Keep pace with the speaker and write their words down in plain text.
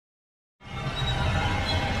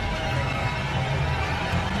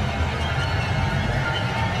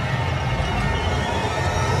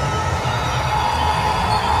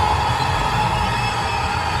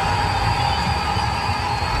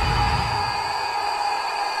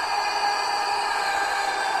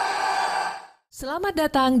Selamat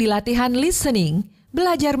datang di latihan listening,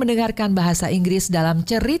 belajar mendengarkan bahasa Inggris dalam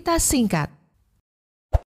cerita singkat.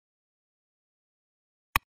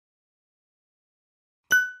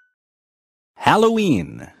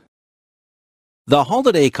 Halloween. The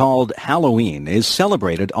holiday called Halloween is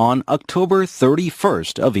celebrated on October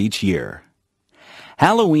 31st of each year.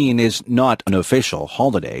 Halloween is not an official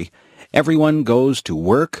holiday. Everyone goes to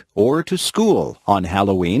work or to school on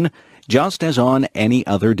Halloween, just as on any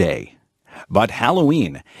other day. But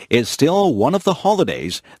Halloween is still one of the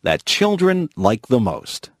holidays that children like the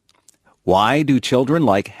most. Why do children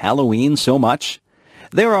like Halloween so much?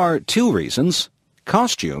 There are two reasons: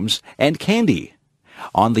 costumes and candy.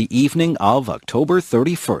 On the evening of October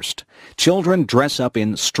 31st, children dress up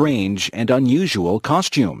in strange and unusual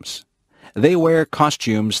costumes. They wear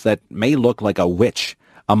costumes that may look like a witch,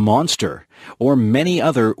 a monster, or many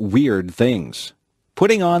other weird things.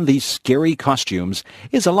 Putting on these scary costumes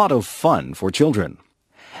is a lot of fun for children.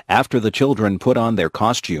 After the children put on their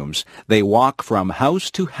costumes, they walk from house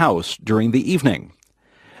to house during the evening.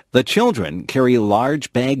 The children carry large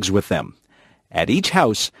bags with them. At each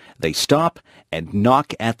house, they stop and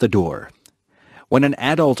knock at the door. When an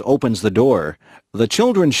adult opens the door, the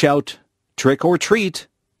children shout, "Trick or treat!"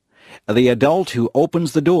 The adult who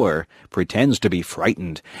opens the door pretends to be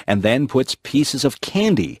frightened and then puts pieces of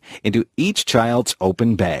candy into each child's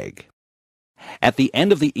open bag. At the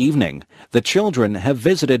end of the evening, the children have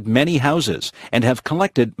visited many houses and have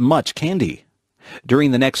collected much candy.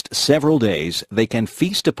 During the next several days, they can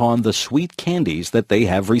feast upon the sweet candies that they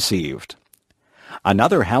have received.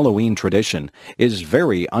 Another Halloween tradition is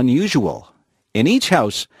very unusual. In each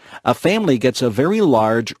house, a family gets a very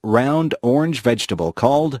large, round orange vegetable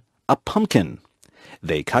called a pumpkin.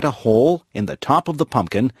 They cut a hole in the top of the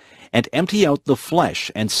pumpkin and empty out the flesh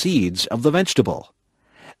and seeds of the vegetable.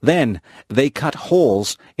 Then they cut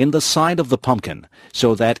holes in the side of the pumpkin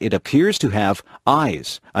so that it appears to have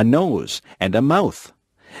eyes, a nose, and a mouth.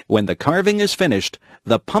 When the carving is finished,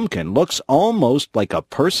 the pumpkin looks almost like a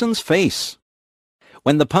person's face.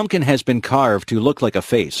 When the pumpkin has been carved to look like a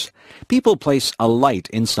face, people place a light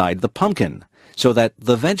inside the pumpkin so that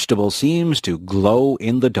the vegetable seems to glow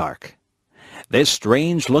in the dark. This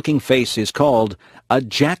strange-looking face is called a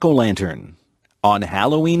jack-o'-lantern. On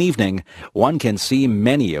Halloween evening, one can see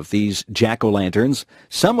many of these jack-o'-lanterns,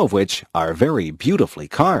 some of which are very beautifully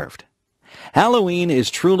carved. Halloween is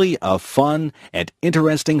truly a fun and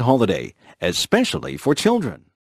interesting holiday, especially for children.